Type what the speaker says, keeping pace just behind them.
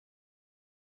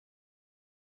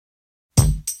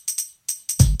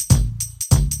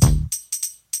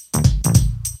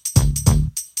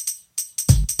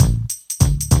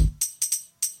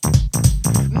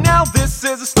Now this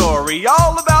is a story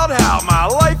all about how my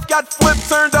life got flipped,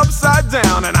 turned upside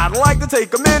down. And I'd like to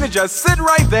take a minute, just sit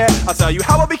right there. I'll tell you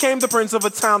how I became the prince of a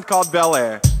town called Bel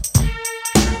Air.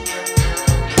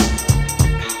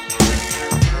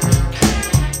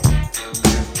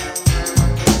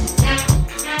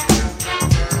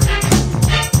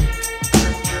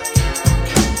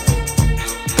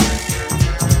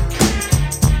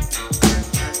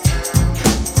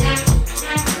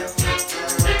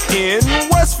 In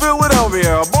West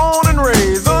Philadelphia, born and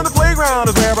raised, on the playground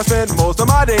is where I spent most of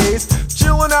my days.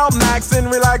 Chilling out, maxing,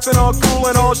 relaxing, all cool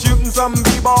and all, shooting some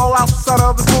b-ball outside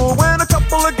of the school. When a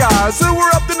couple of guys who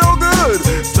were up to no good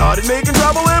started making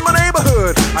trouble in my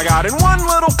neighborhood. I got in one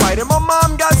little fight and my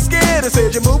mom got scared and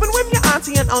said, "You're moving with your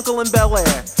auntie and uncle in Bel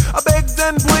Air." I begged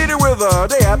and pleaded with her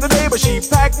day after day, but she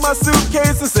packed my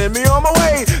suitcase and sent me on my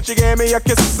way. She gave me a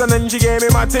kiss and then she gave me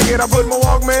my ticket. I put my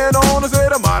Walkman on and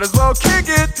said I might as well kick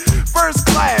it. First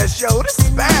class, yo, this is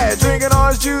bad. Drinking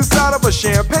orange juice out of a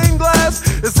champagne glass.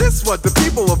 Is this what the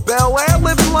people of Bel Air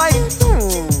living like?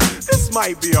 This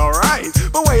might be alright.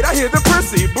 But wait, I hear the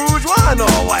prissy, bourgeois and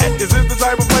all that. Is this the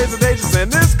type of place that they just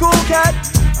send this cool cat?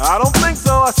 I don't think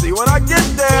so. I see when I get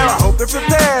there. I hope they're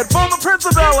prepared for the Prince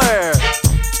of Bel Air.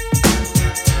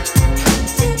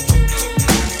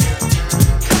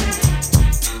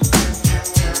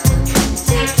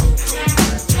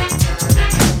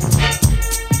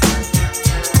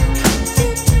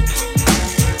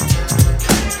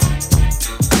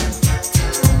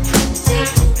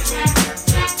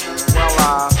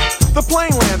 The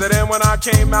plane landed and when I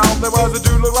came out, there was a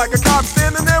dude look like a cop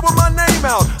standing there with my name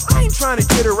out. I ain't trying to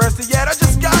get arrested yet, I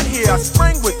just got here. I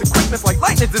sprang with the quickness like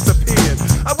lightning disappeared.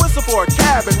 I whistled for a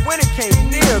cab and when it came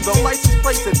near, the license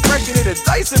plate said fresh and it had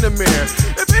dice in the mirror.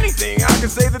 If anything, I could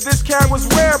say that this cab was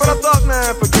rare, but I thought,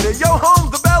 nah, forget it. Yo,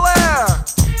 home's the Bel Air.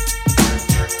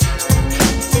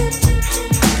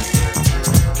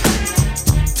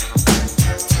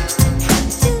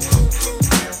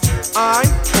 I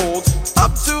pulled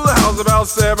up to the house about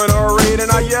 7 or 8 and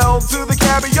I yelled to the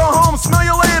cabbie, "Yo, home, smell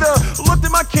you later." Looked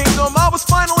at my kingdom, I was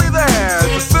finally there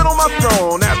to sit on my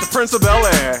throne as the Prince of Bel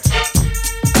Air.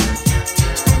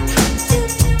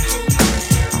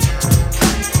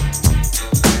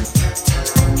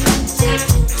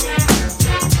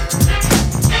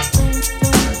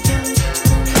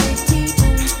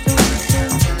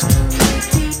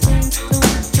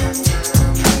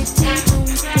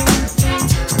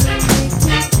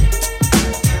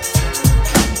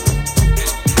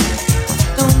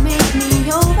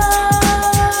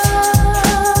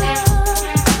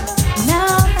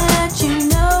 Now that you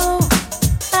know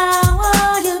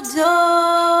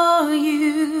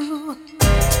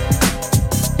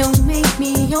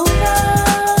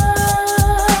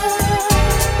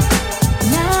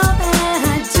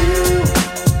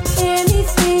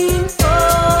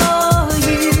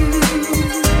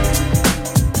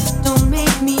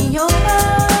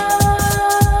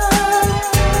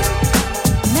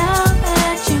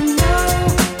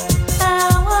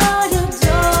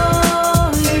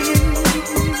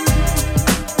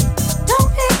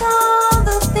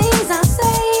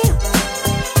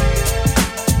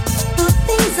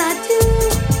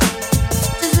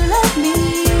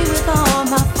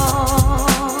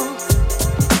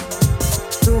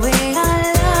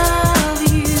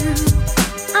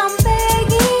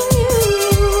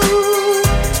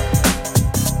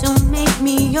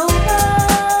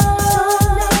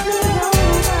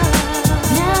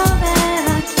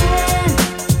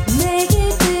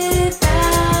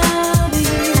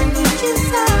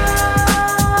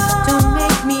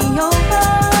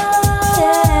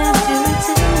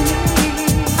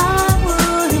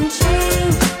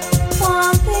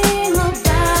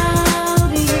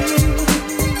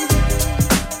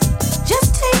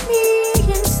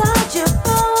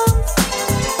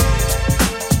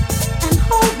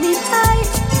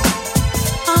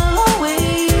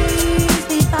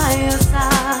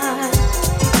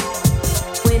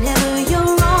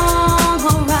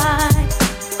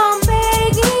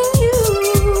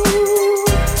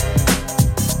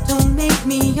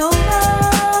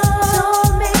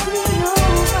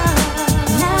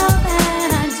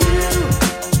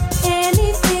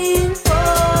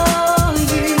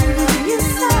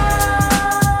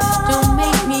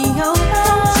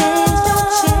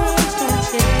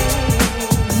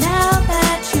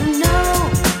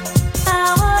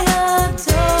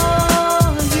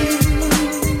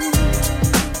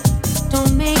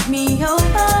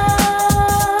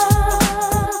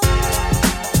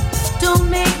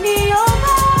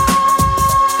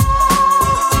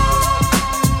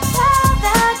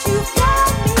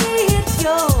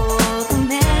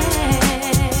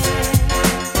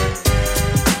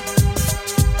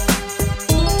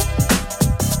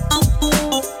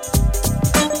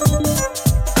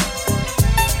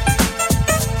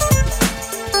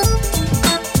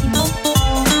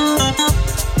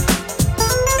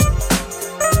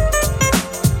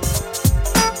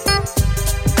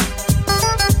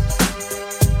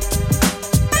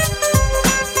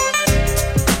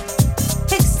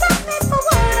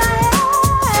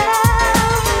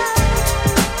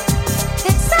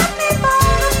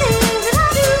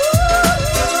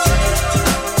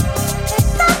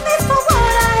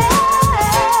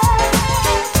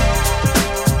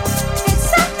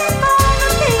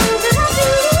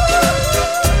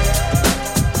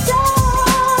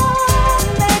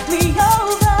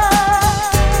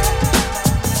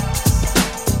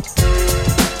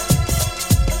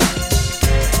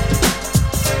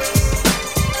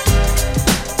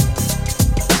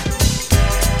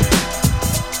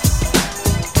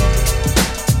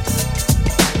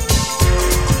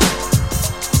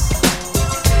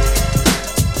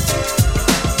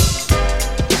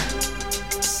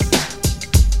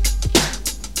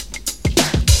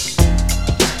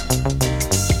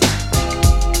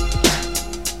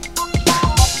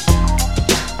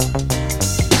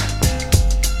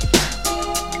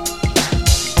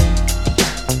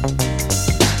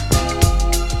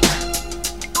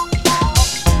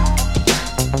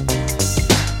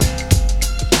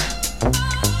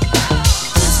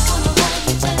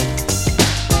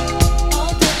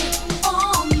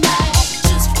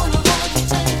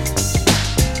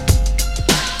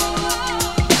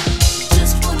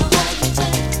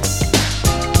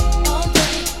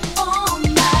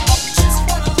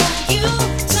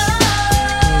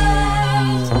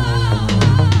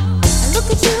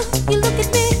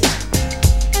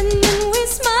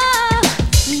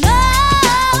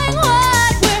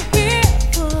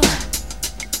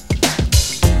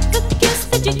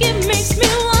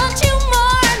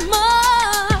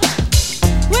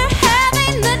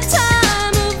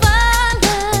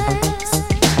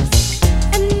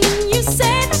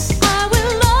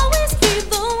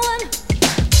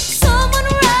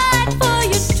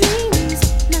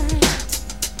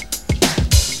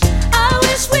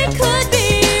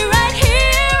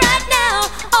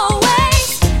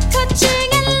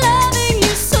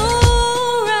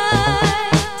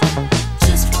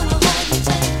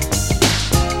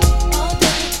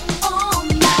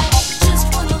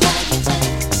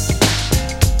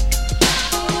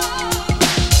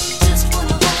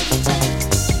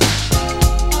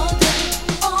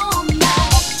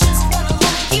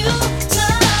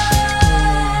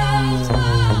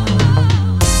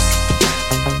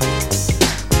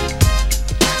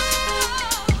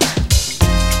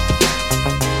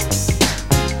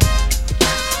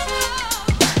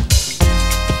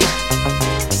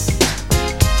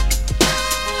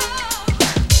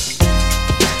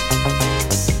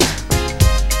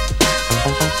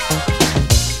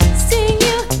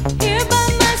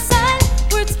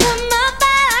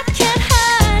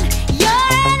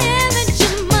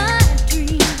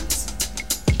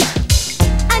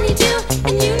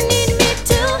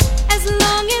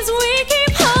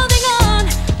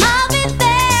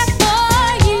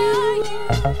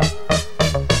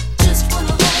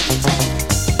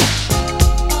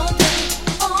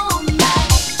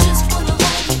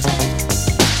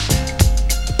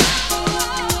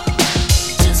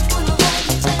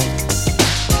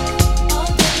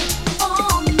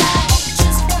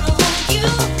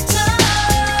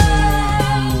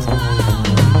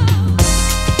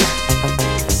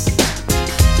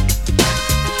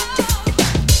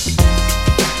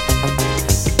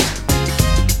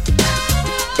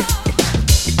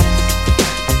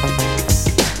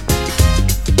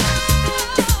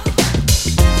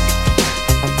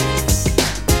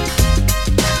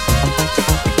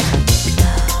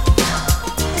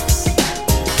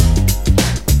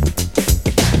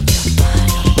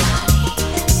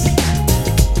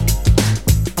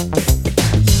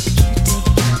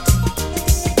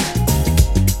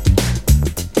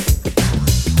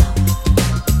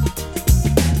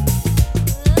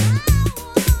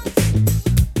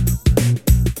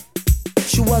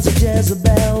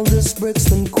Jezebel, this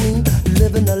Brixton queen,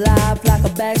 living a life like a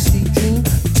backstreet dream,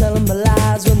 telling my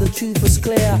lies when the truth was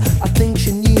clear. I think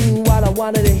she knew what I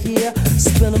wanted to hear,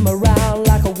 spinning around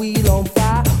like a wheel on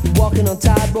fire, walking on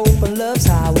tightrope and love's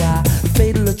highway.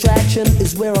 Fatal attraction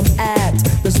is where I'm at,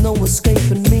 there's no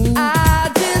escaping me. I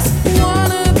just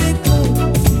wanna be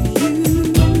close to you,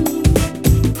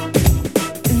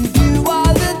 and you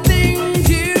are the things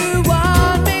you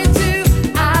want me to.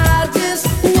 I just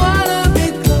wanna be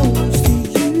close to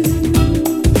you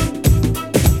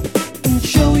and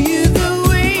show you the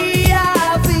way I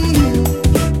feel.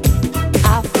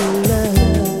 I feel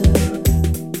love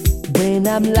when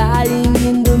I'm lying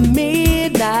in the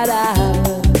midnight hour,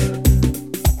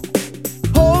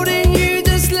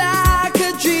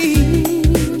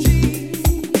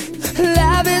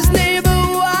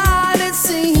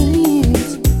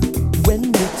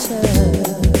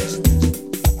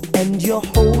 you're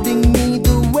holding me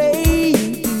the way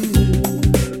you do.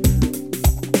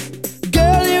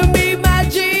 Girl, you make my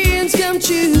dreams come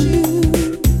true.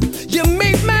 You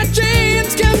make my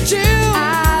dreams come true.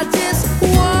 I just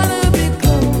wanna be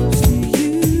close to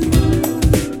you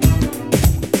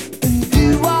and do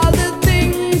all the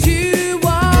things you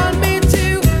want me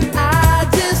to. I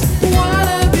just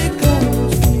wanna be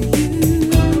close to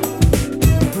you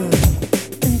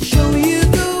and show you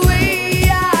the way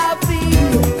I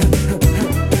feel.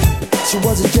 She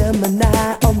was a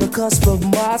Gemini on the cusp of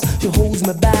Mars. She holds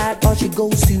me back or she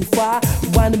goes too far,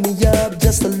 winding me up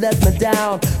just to let me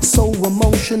down. So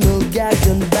emotional, gagged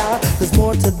and bound. There's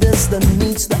more to this than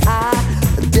meets the eye.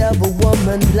 A devil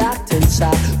woman locked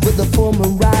inside. With the full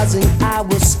moon rising, I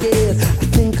was scared. I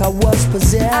think I was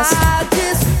possessed. I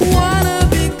just wanna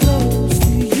be close to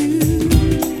you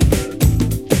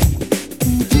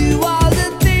and do all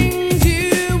the things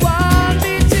you want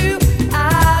me to.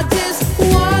 I just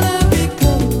wanna be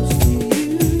close to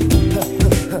you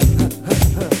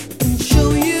and show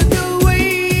you the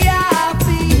way I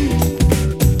feel.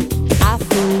 I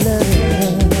feel love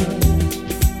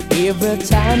every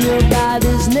time your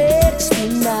body's next to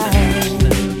mine.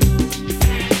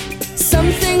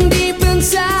 Something deep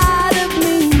inside of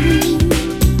me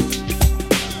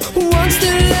wants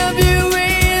to love you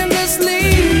endlessly.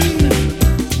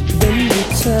 When you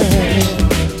touch,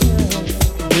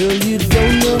 girl, you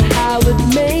don't know how it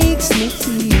makes me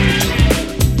feel.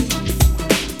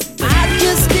 I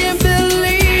just can't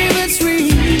believe it's real.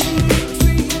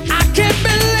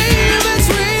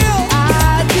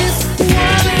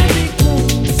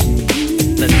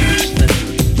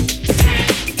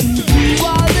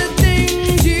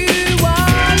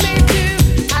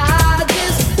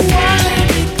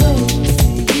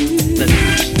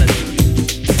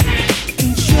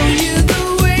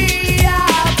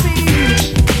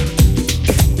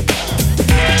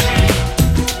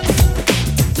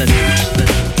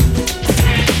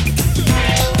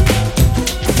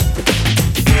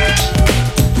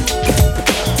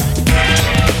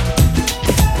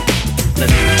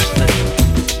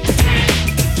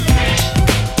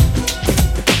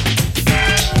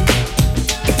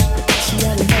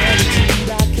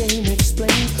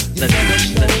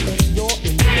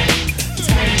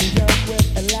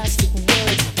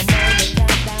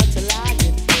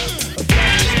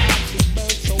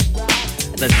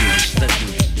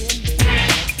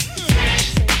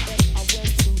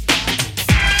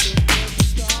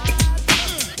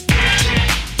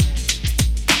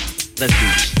 Let's do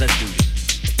this. Let's do this.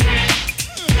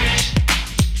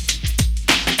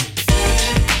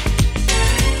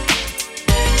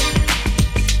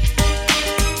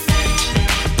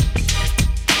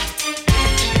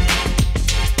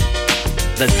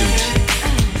 Let's do this.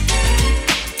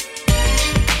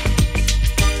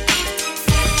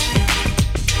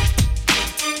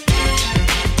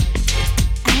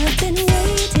 I've been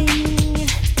waiting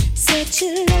such a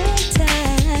long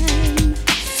time.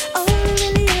 All I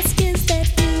really ask is that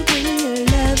you bring your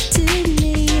love to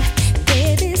me.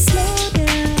 Baby, slow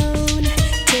down,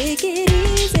 take it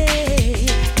easy.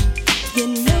 You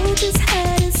know just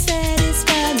how to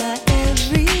satisfy my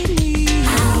every need. I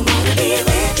wanna be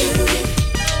with you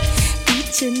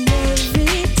each and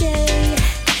every day.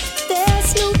 There's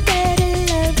no better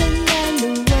loving than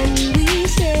the one we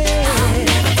share. I'll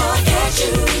never forget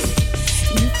you.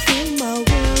 You fill my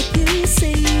world, you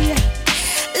see.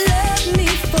 Love me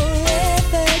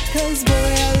forever, 'cause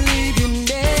boy, I'll leave you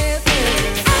never.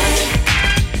 I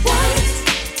want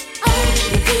all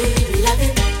the good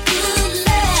loving, good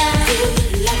love, good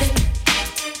loving,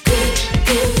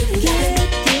 good loving.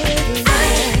 I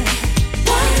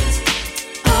want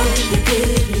all the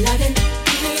good loving,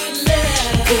 good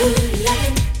love, good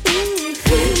loving,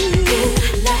 good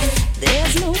loving.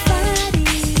 There's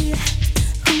nobody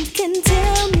who can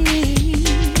tell me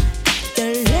the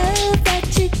love that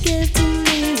you give to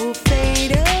me will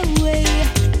fade away.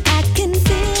 I can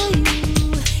feel you,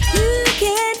 you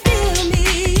can feel me.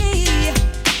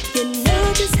 You know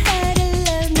just how to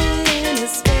love me in a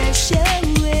special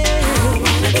way. I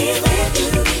wanna be with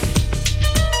you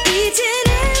each and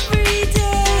every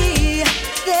day.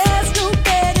 There's no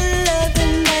better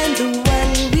loving than the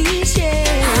one we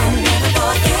share. I'll never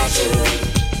forget you.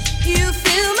 You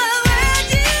fill my world,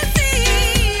 you see.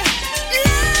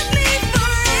 Love me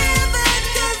forever,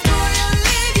 'cause boy, I'll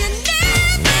leave you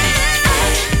never.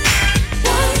 I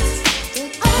want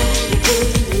all the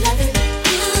good loving,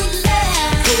 good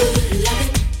love, good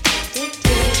loving,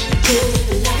 good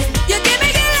loving. You give me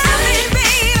good loving,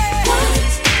 baby.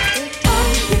 Want all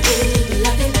the good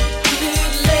loving,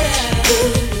 good love,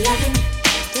 good loving,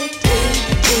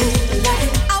 good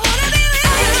loving. I wanna be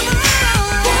with you.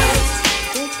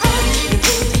 Want all the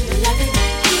good loving,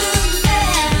 good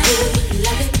love, good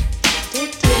loving,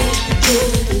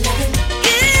 good loving,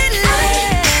 good love.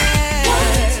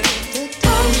 Want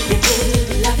all the good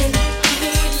loving,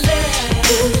 good love,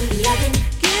 good loving,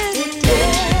 good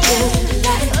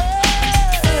loving.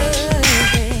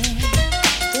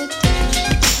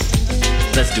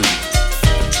 Let's do this.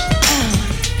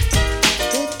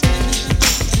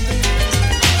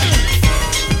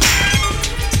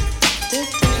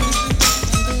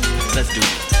 Let's do this.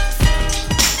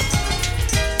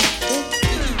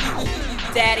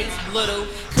 Daddy's little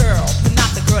girl, but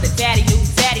not the girl that daddy knew.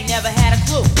 Daddy never had a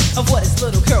clue of what his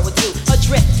little girl would do. A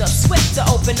drifter, swift to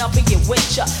open up and get with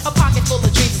ya. A pocket full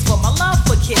of dreams is for my love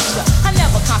for Kitcha. I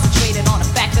never concentrated on the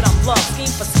fact that I'm loved.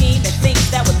 Scheme for scheme and things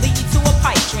that would lead to a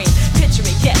pipe dream. Picture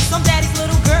it, yes, I'm daddy's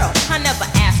little girl. I never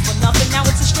asked for nothing, now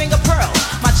it's a string of pearls.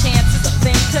 My chance is a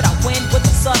thing, could I win with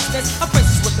the substance? A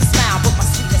princess with a smile, but my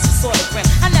sweetness is sort of grim.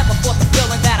 I never fought the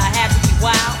feeling that I had to be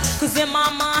wild, 'cause in my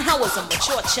mind I was a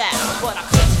mature child. But I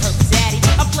couldn't hurt daddy,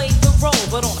 I played the role,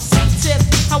 but on a sweet tip,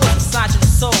 I was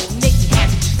misogynist soul. Nikki had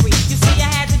to be free, you see I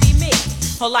had to be me.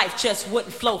 Her life just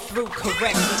wouldn't flow through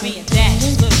correctly. Me and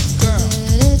daddy's little girl.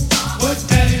 What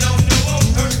daddy don't do won't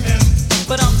hurt him.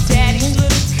 But I'm daddy's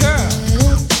little girl.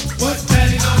 What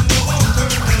daddy don't do won't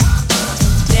hurt him.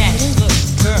 Daddy's little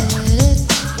girl.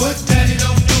 What daddy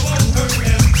don't do won't hurt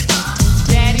him.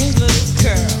 Daddy's little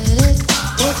girl.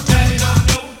 What daddy don't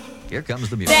do. Here comes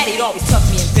the music. Daddy'd always tuck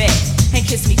me in bed and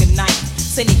kiss me goodnight.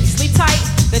 Say, Nikki, sleep tight,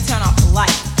 then turn off the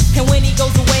light. And when he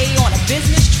goes away on a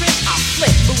business trip, I'll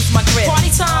flip, lose my grip.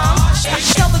 Party time, I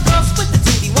tell the girls split the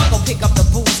duty. One go pick up the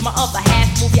booze, my other half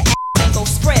move your ass and go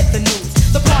spread the news.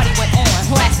 The party went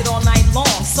on, lasted all night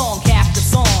long, song after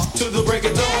song. To the break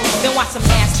of dawn. Then watch some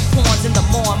nasty porns in the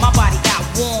morn. My body got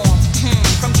warm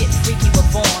from getting freaky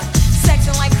reborn.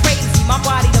 Sexing like crazy, my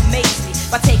body amazed me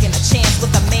by taking a chance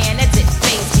with a man that didn't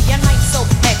faze me. A night so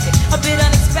hectic, a bit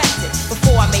unexpected.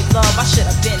 Before I made love, I should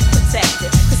have been protected.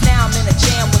 'Cause now I'm in a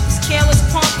jam with this careless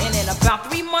punk, and in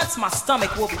about 3 months my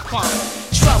stomach will be plump.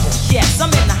 Trouble, yes,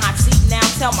 I'm in the hot seat now.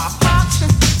 Tell my pops,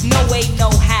 no way, no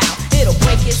how. It'll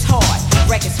break his heart,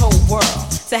 wreck his whole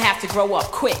world, to have to grow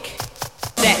up quick.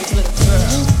 Daddy's little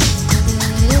girl.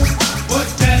 What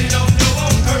daddy don't do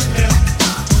won't hurt him.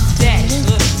 Daddy's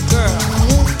little girl.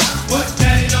 What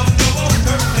daddy don't do won't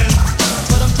hurt him.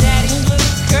 But I'm daddy's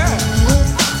little girl.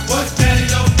 What daddy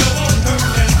don't do won't hurt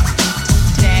him.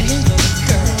 Daddy's little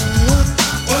girl.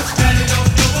 What daddy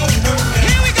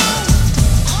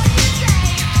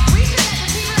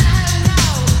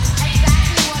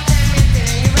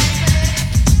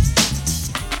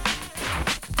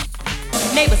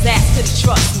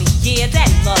trust me, yeah,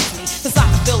 daddy loves me. Cause I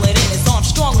can feel it in his arms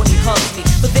strong when he hugs me.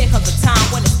 But there comes a time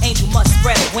when this angel must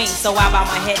spread her wings. So I bow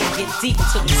my head and get deep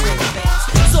into the real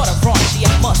things. Sort of raunchy,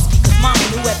 I must be. Cause mama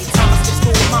knew every time I skipped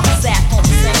school, mama sat home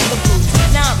singing the blues.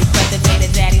 Now I regret the day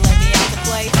that daddy let me out to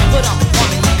play. But I'm a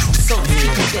woman now, so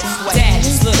keep it this way.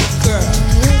 Daddy's little girl.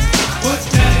 What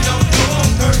daddy don't do on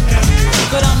hurt him.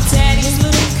 But I'm daddy's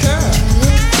little girl.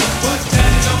 What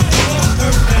daddy don't do on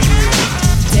hurt him.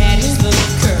 Daddy's little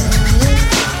girl.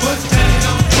 What daddy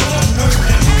don't do on hurt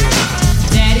him.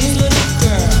 Daddy's little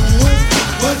girl.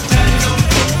 What daddy don't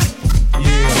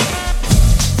do.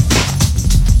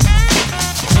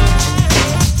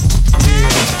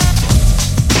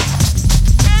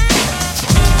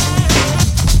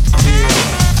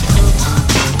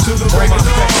 To the break of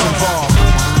dawn.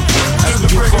 As we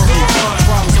get funky,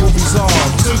 problems will be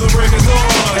solved. To the break of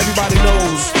dawn. Everybody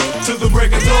knows. To the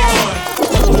break of dawn.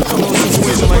 A little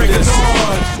situation like this.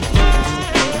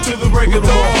 To the break of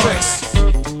dawn. Effects,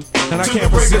 and I To the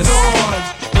can't break of resist. dawn.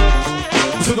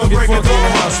 We're gonna get funky in the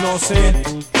house, you know what I'm saying?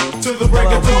 To the break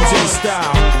of DJ dawn.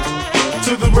 style.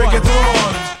 To the break of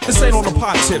dawn. This ain't on the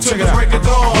pot tip, To check the it out. break of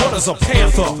dawn. What is a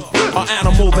panther? An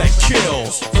animal that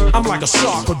kills. I'm like a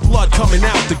shark with blood coming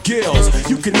out the gills.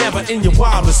 You can never in your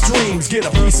wildest dreams get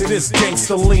a piece of this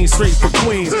gangster lean straight for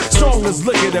Queens. Strong as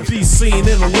liquor that be seen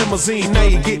in a limousine. Now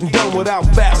you're getting done without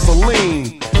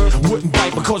Vaseline. Wouldn't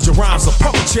bite because your rhymes are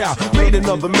puppet child. Made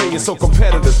another million so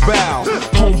competitors bow.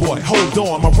 Homeboy, hold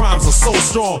on, my rhymes are so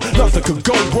strong. Nothing could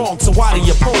go wrong, so why do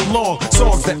you prolong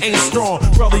songs that ain't strong?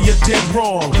 Brother, you're dead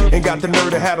wrong. Ain't got the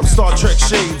nerve to have them Star Trek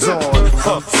shades on.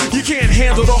 You can't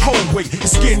handle the whole weight. Your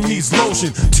skin needs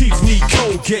lotion, teeth need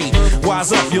Colgate.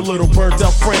 Wise up, you little burnt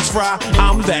up French fry.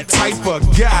 I'm that type of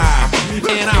guy.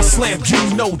 And I'll slam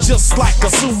you know just like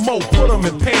a sumo. Put them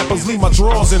in Pampers, leave my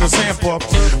drawers in his hamper.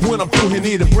 When I'm through, you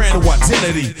need a brand new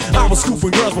identity. I was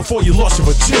scooping girls before you lost your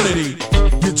virginity.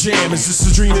 Your jam is just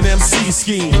a dream and MC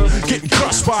scheme. Getting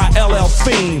crushed by LL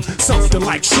Fiend. Something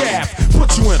like Shaft,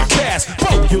 put you in a cast.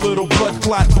 Boom, you little blood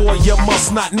clot boy, you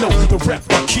must not know the rep.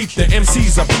 I keep the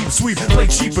MCs a peep sweep. Play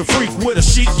cheap and freak with a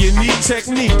sheet, you need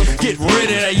technique. Get rid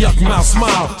of that yuck mouth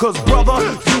smile. Cause brother,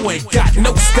 you ain't got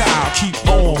no style. Keep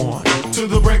on. To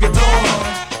the break of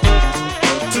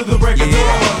dawn. To the break of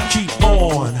dawn. Keep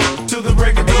on. To the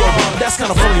break of Hey, yo, dawn. that's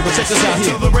kinda funny, but check this out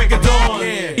here. To the break of dawn.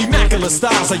 Immaculate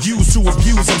styles are used to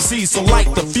abuse MCs, so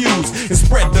light the fuse and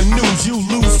spread the news. You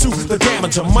lose to the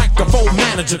damage, a microphone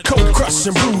manager, cold crush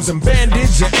and bruise and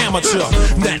bandage your amateur.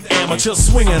 That amateur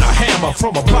swinging a hammer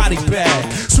from a body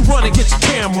bag. So run and get your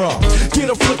camera, get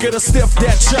a flick of the stiff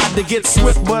that tried to get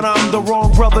swift, but I'm the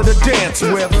wrong brother to dance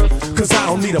with. Cause I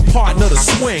don't need a partner to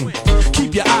swing.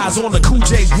 Keep your eyes on the Cool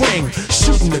J ring,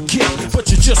 shooting the gift,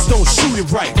 but you just don't shoot it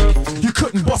right. You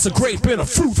couldn't bust a grape in a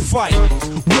fruit fight,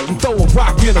 wouldn't throw a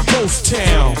rock in a ghost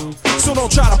town. So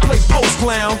don't try to play post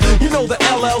clown. You know the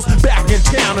LL's back in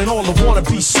town, and all the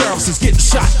wannabe sheriffs is getting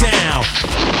shot down.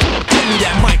 Give me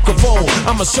that microphone,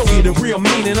 I'ma show you the real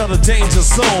meaning of the danger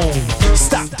zone.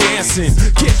 Stop dancing,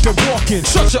 get to walking.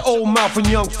 Shut your old mouth when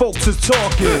young folks is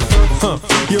talking.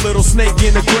 You little snake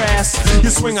in the grass. You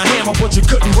swing a hammer but you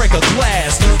couldn't break a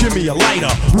glass. Give me a lighter,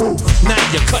 woo, now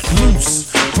you cut loose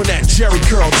from that Jerry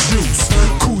curl juice.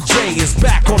 Cool J is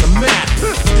back on the map,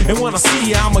 and when I see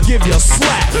you I'ma give you a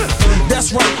slap.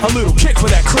 That's right, a little kick for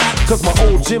that crap. Cause my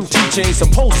old gym teacher ain't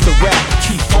supposed to rap.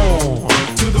 Keep on.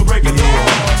 To the break of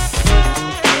dawn.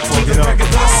 Fuck it up.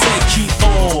 I say keep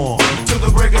on. To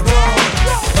the break of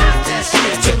dawn.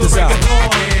 Check this out.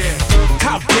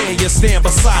 How dare you stand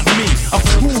beside me? I'm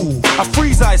cool, I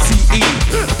freeze ICE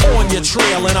on your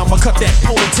trail, and I'ma cut that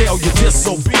ponytail. You're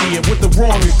disobedient with the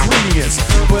wrong ingredients,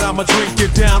 but I'ma drink you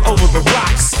down over the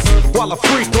rocks while I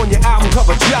freak on your album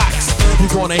cover jocks. You're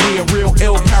gonna hear real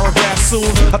ill paragraph soon.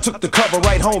 I took the cover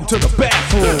right home to the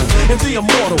bathroom. And the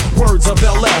immortal words of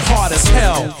LL, hard as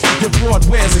hell. Your broad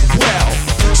wears it well.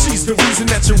 She's the reason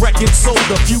that your record sold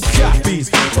a few copies,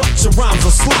 but your rhymes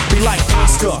are sloppy like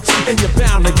Oscar, and you're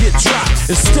bound to get dropped.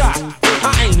 And stop,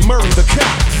 I ain't Murray the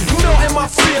cop. No in my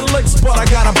feelings, but I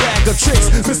got a bag of tricks.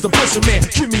 Mr. Pusherman,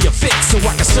 give me a fix so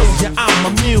I can show you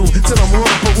I'm immune to them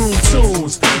romper room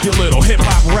tunes. You little hip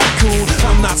hop raccoon,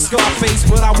 I'm not Scarface,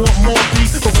 but I want more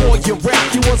beef. Before you rap,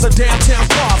 you was a downtown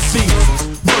car thief,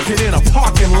 working in a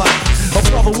parking lot. A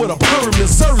brother with a perm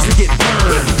deserves to get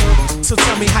burned. So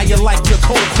tell me how you like your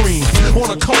cold cream,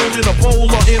 on a cone, in a bowl,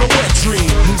 or in a wet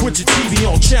dream, with your TV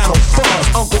on channel fuzz.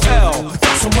 Uncle L,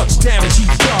 that's how much damage he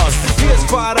does. Here's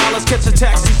 $5, catch a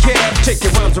taxi cab, take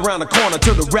your rhymes around the corner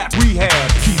to the rap rehab.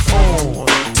 Keep on.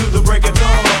 To the break of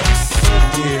dawn.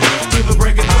 Yeah. To the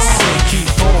break of dawn. I say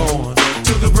keep on.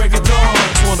 To the break of dawn.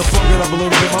 wanted to funk it up a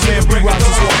little bit. My man Brick Rock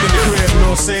just walked in the crib, you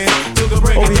know what I'm saying?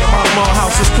 Over here at my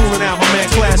house, just cooling out. My man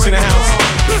Clash in the house.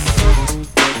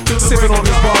 Sipping on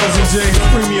his bars and J's,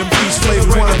 premium peach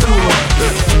flavored wine cooler.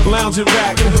 Lounging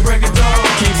back,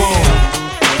 keep on.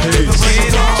 Peace.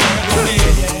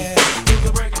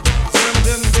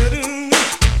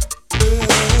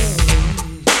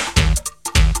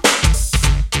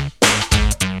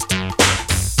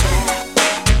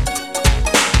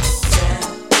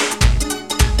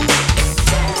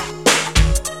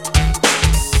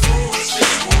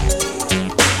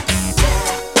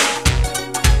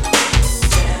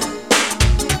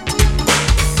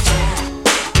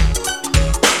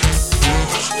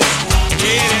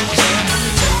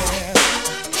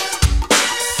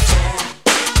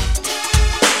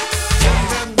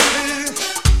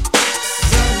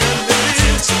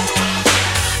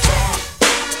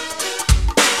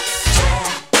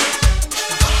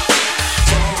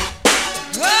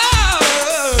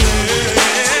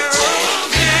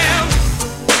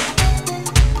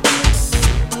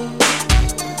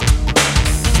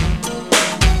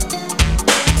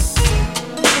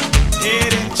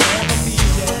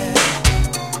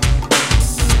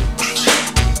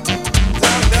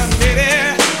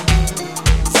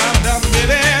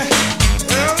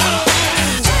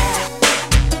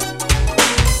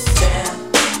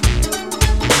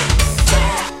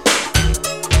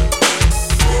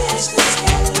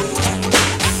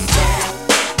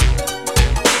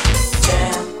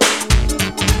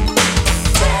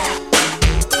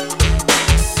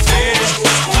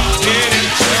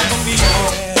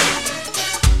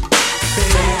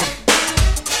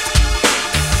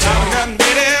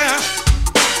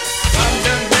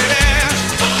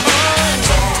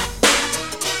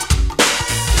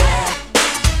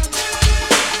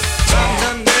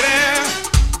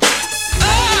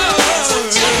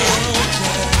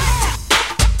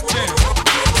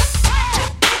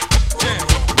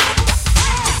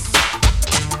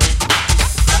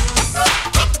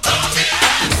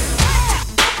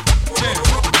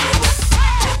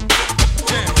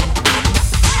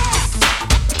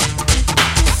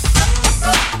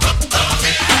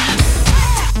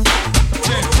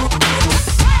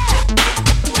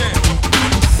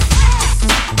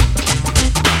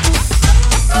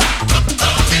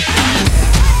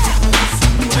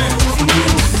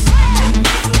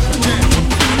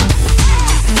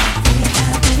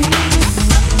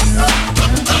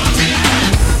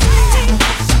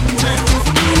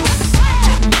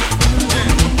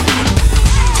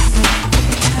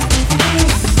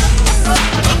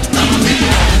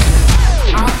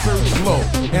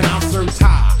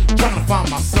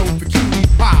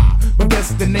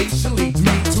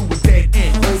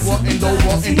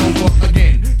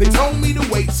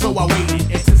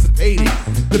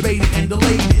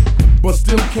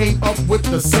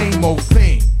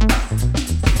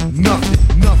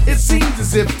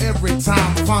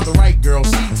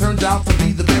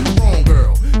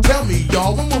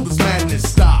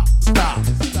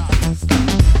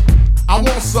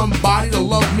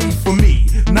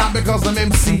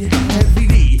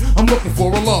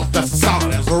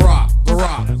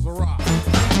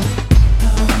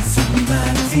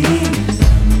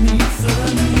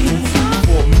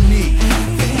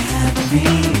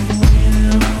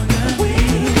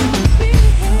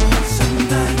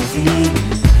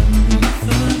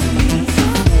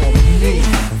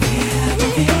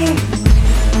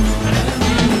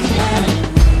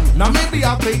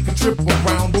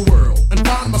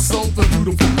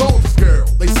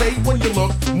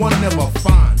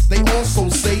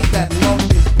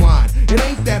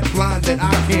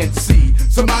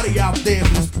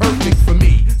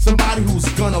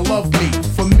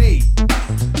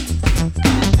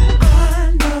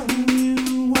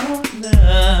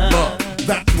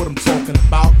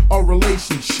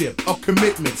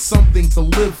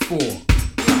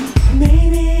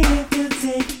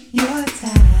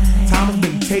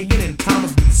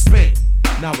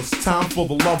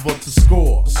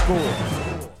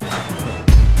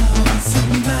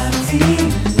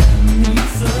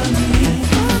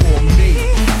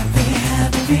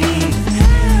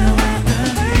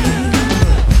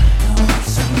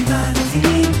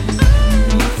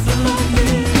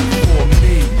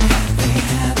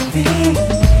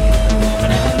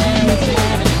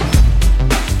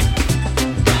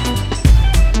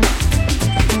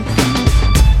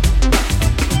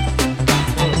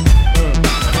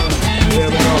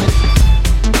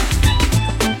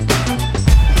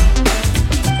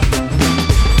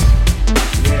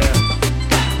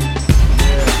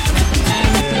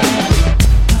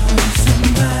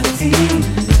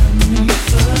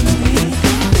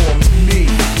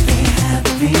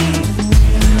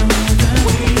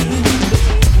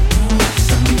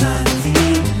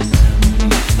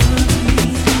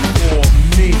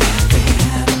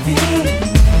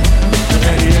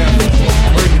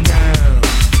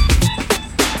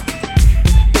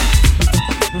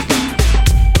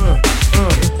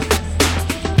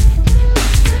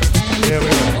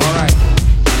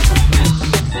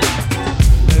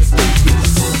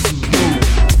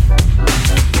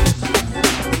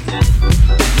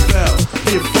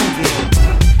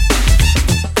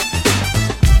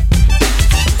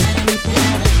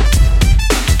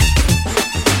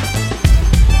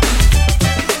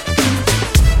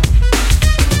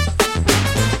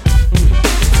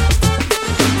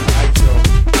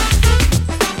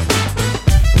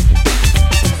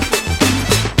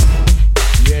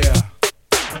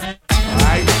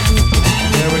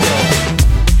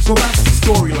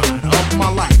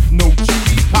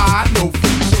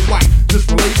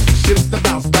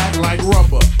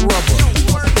 rubber.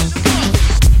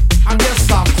 I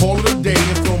guess I'll call it a day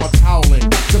and throw my towel in.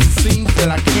 Cause it seems that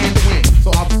I can't win.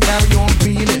 So I'll carry on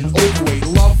being an overweight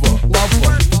lover.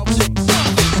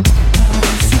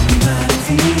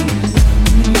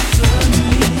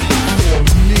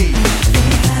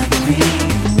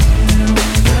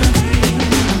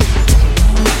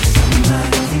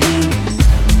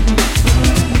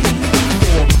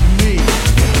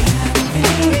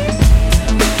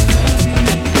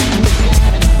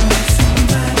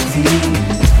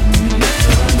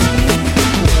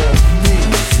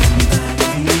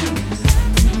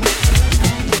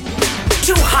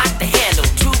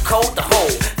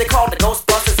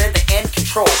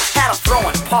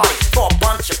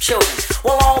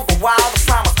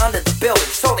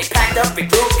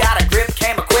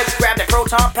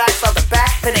 Proton packs on the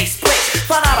back, then they split.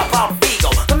 Find out about Vigo,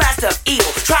 the master of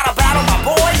evil. Try to battle my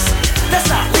boys? That's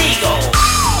not legal.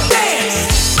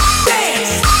 Dance,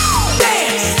 dance,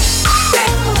 dance,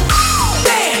 dance,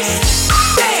 dance,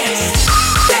 dance,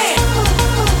 dance,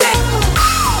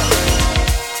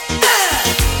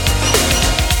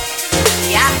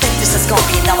 Yeah, I think this is gonna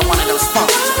be another one of those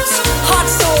functions. Hot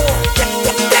soul, dance.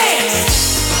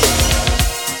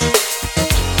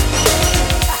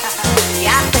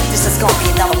 Yeah, I think this is gonna be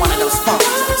another one of those functions.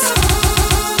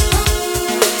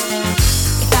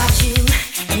 If I was you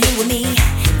and you were me,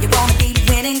 you wanna be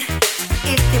winning.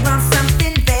 If you want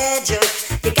something better,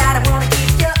 you gotta wanna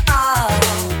give your all.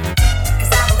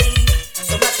 Cause I believe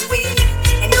so much in we,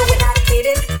 and no, we're not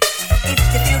kidding. If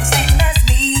you feel the same as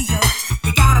me,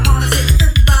 you gotta wanna hit the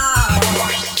ball.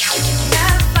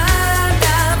 Gotta find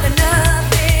out that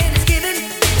nothing is given.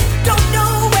 Don't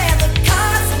know where the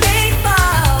cards may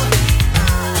fall.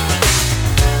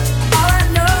 All I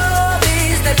know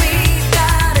is that we've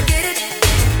gotta get it.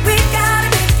 We've gotta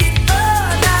make it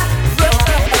on our road.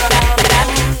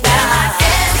 Well, I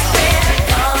guess we're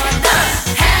gonna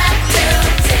have to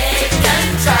take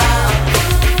control.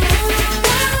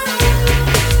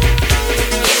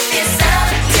 If it's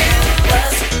up to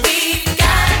us, we've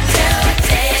got to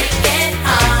take it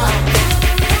home.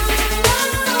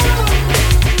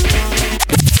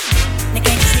 Now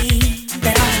can't you see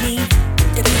that all you need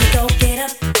to be a go-getter?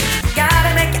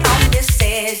 Gotta make your own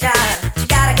decision. You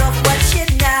gotta go for what you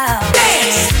know.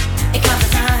 Dance! It comes a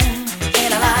time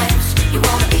in our lives you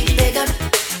wanna be bigger.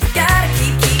 You gotta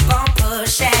keep on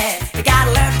pushing. You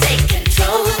gotta learn to take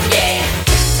control, yeah.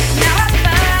 Now I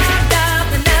found out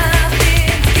that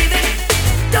nothing's given.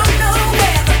 Don't know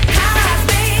where the cards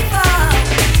may fall.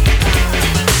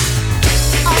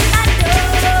 All I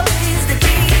know is that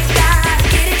we've gotta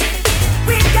get it.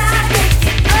 We've gotta make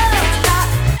it all our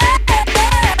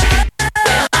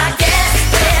Well, I guess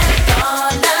we're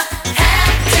gonna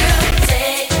have to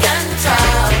take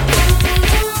control.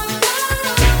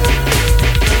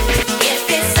 If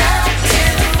it's up to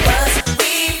us,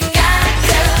 we've got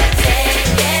to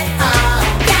take it home.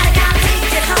 Gotta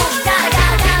take it home. Gotta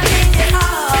take it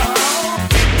home.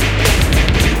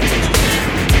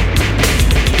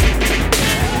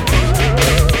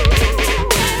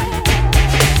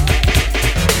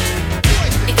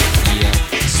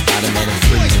 Spider-Man and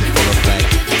freezing full effect.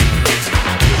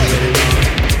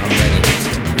 I'm ready.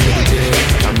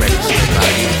 I'm ready to slip by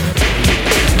you.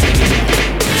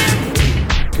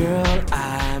 Girl,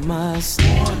 I must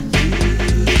warn you.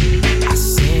 I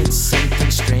sense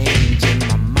something strange in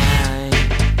my mind.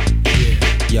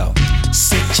 Yo,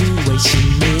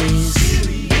 situation is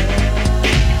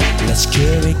let's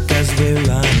cure it cause we're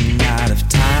running out of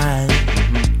time.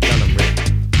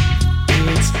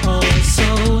 It's all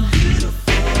so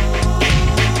beautiful.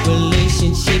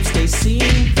 Relationships, they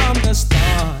seem from the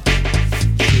start.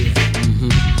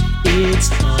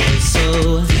 It's all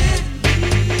so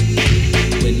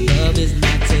when love is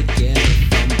not together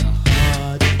from the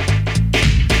heart.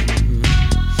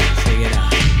 Check it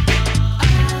out.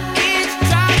 It's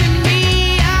driving me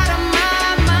out of my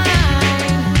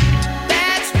mind.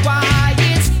 That's why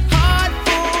it's hard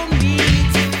for me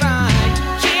to find.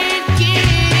 Can't get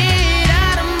it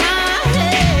out of my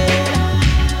head.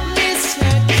 Miss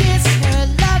her, kiss her,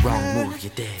 love Wrong her. move, you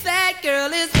did. That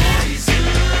girl is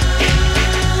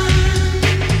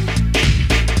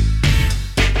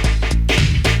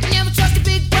never trust a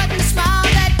big button to smile.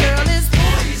 That girl is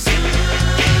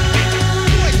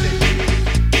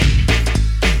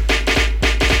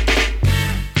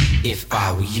If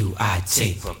I were you, I'd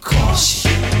take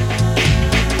precaution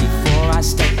before I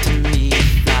step to meet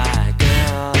my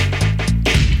girl.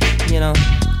 You know,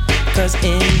 cause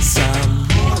in some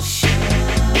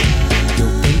you'll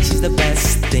think she's the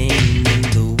best thing in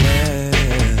the world.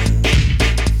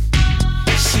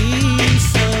 She's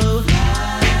so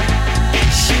fly.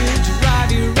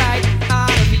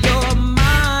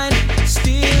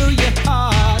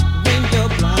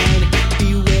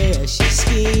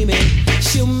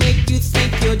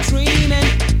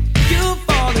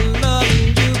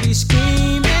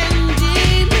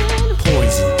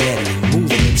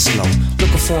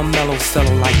 for a mellow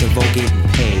fellow like DeVoe getting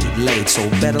paid, laid, so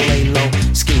better lay low,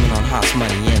 scheming on house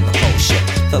money and the whole shit.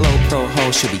 The low pro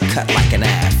hoe should be cut like an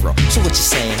afro. So what you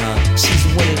saying, huh? She's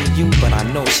a winner to you, but I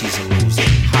know she's a loser.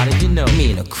 How did you know? Me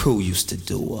and the crew used to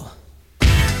do her.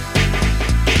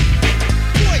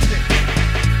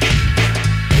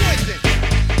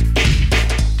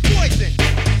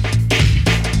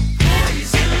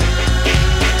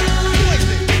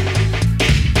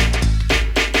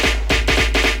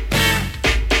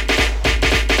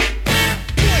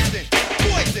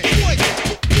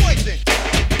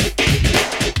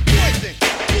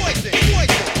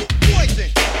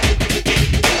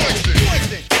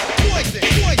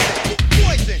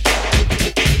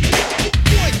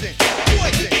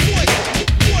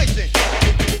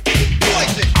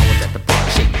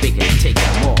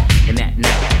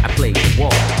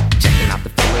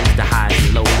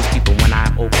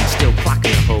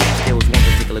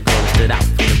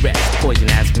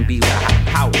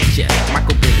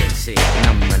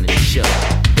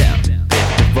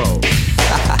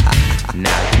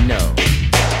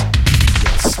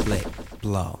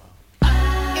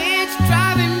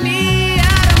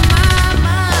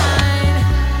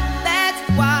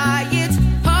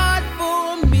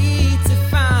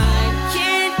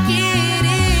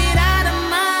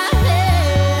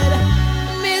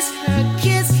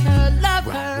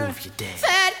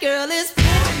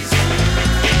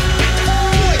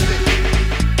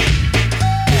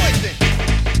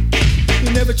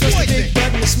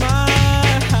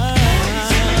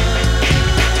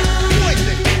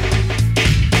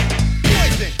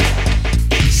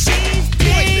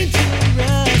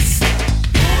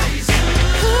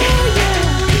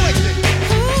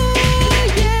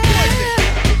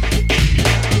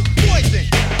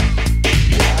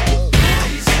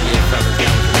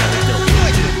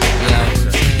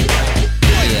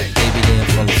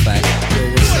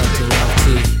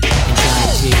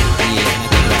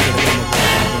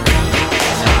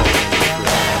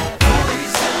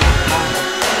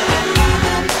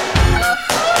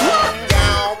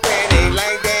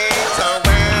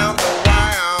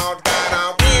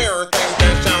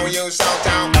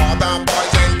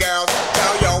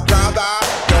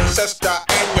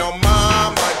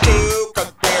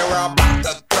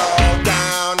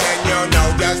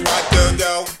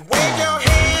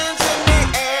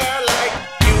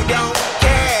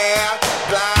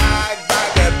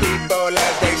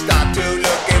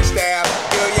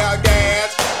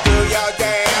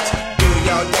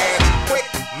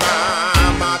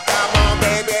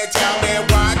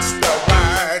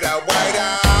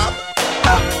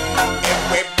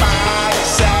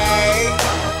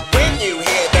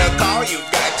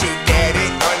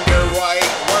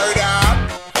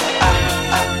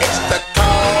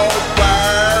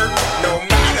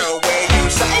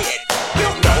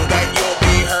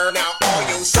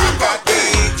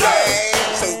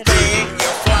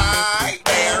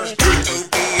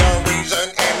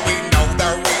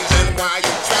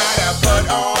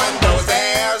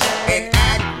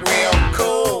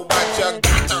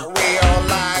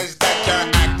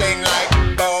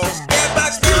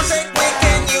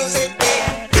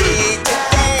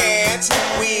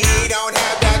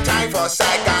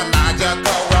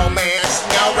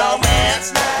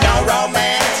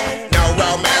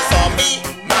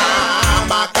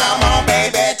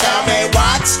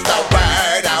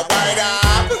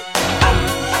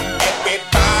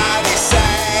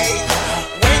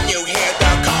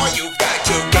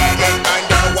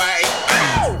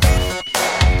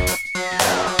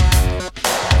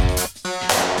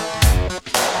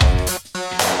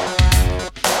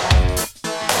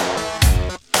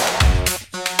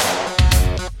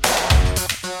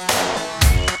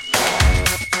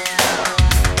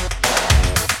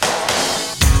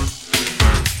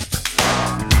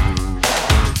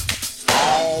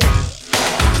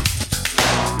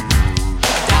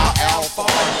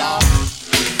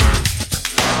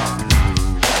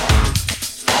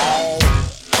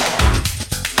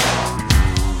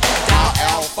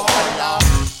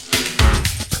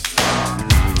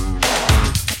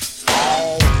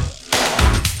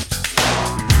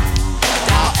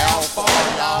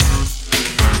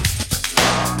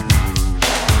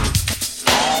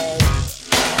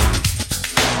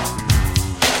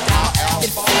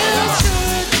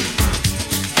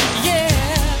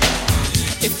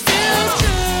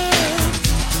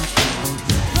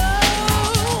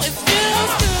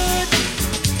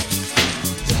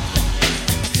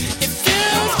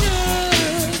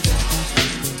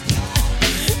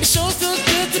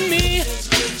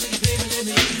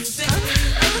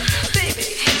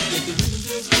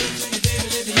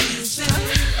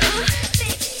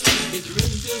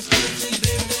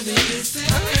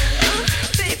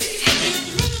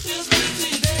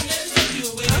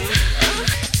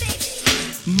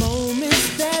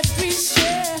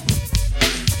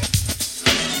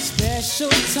 special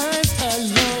times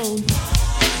alone.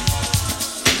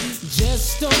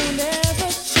 Just don't ever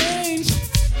change,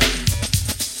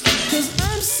 'cause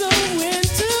I'm so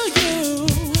into you.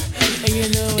 And you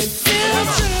know it feels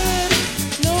good,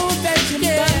 know that you're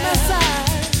by my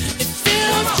side. It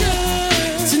feels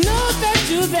good to know that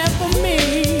you're there for me.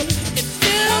 It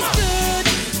feels good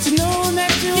to know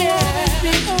that you'll always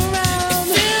be around.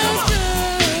 It feels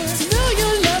good to know you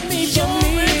love me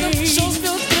for me. Shows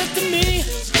feel good to me.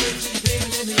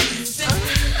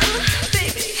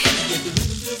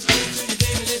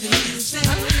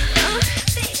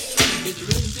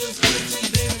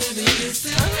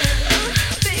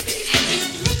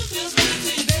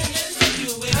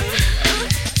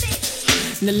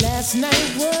 The last night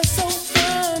was so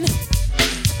fun,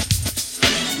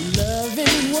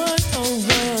 loving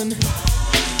one-on-one.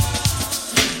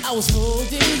 I was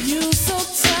holding you so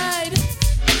tight.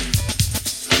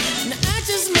 Now I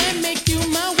just might make you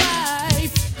my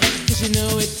wife, 'cause you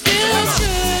know it feels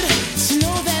good to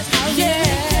know that I'll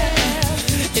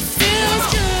yeah. It feels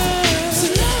good to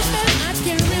know that I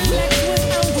can relax when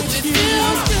I'm with you. It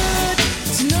feels good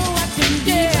to know I can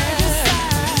be by your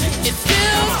side. It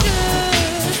feels good.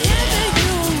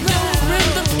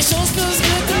 It sure feels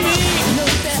good to me.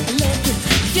 Know that I love you,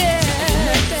 yeah.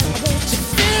 Know that I want you.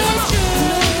 Feels good.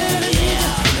 Know that I need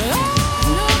you.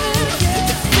 Know that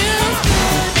it feels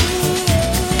good,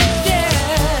 yeah.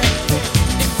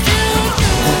 It feels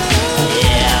good,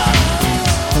 yeah.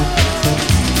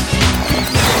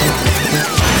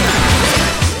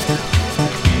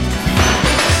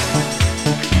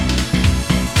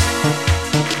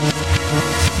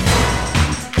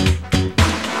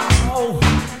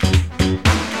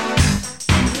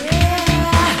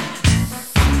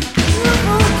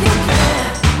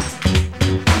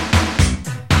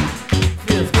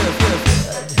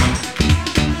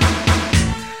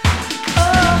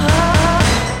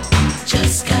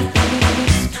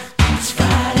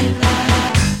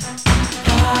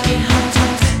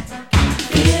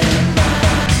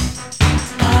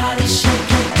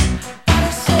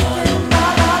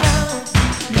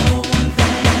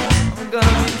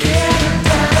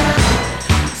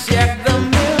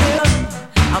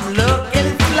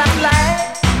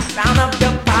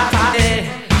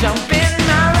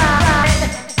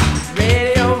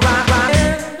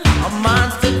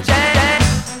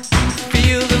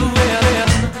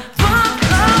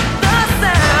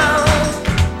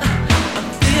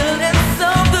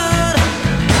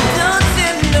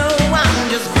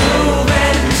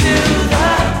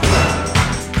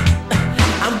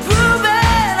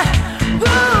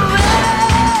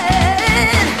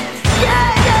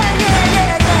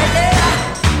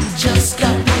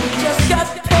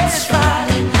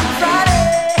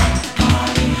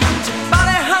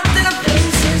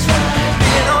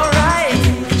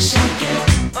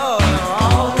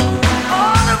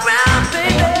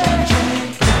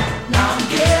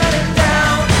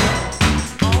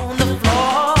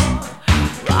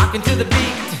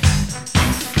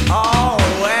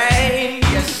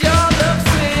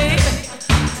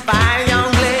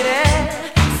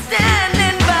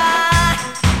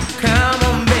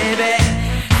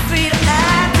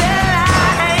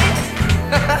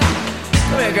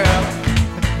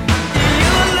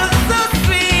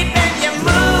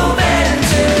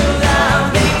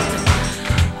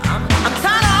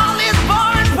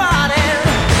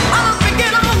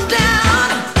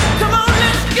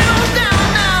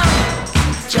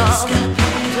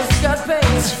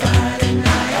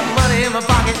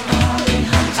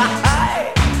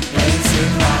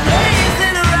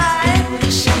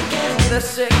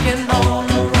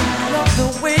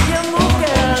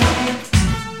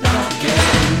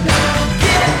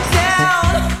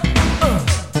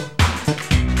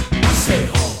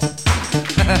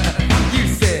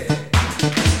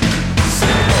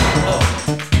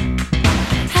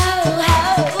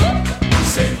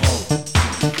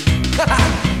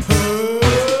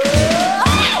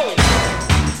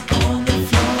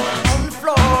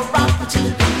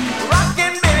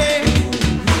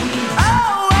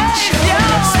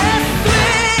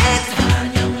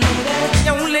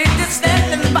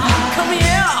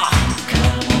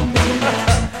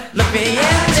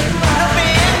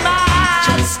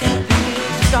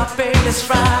 It's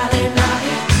Friday.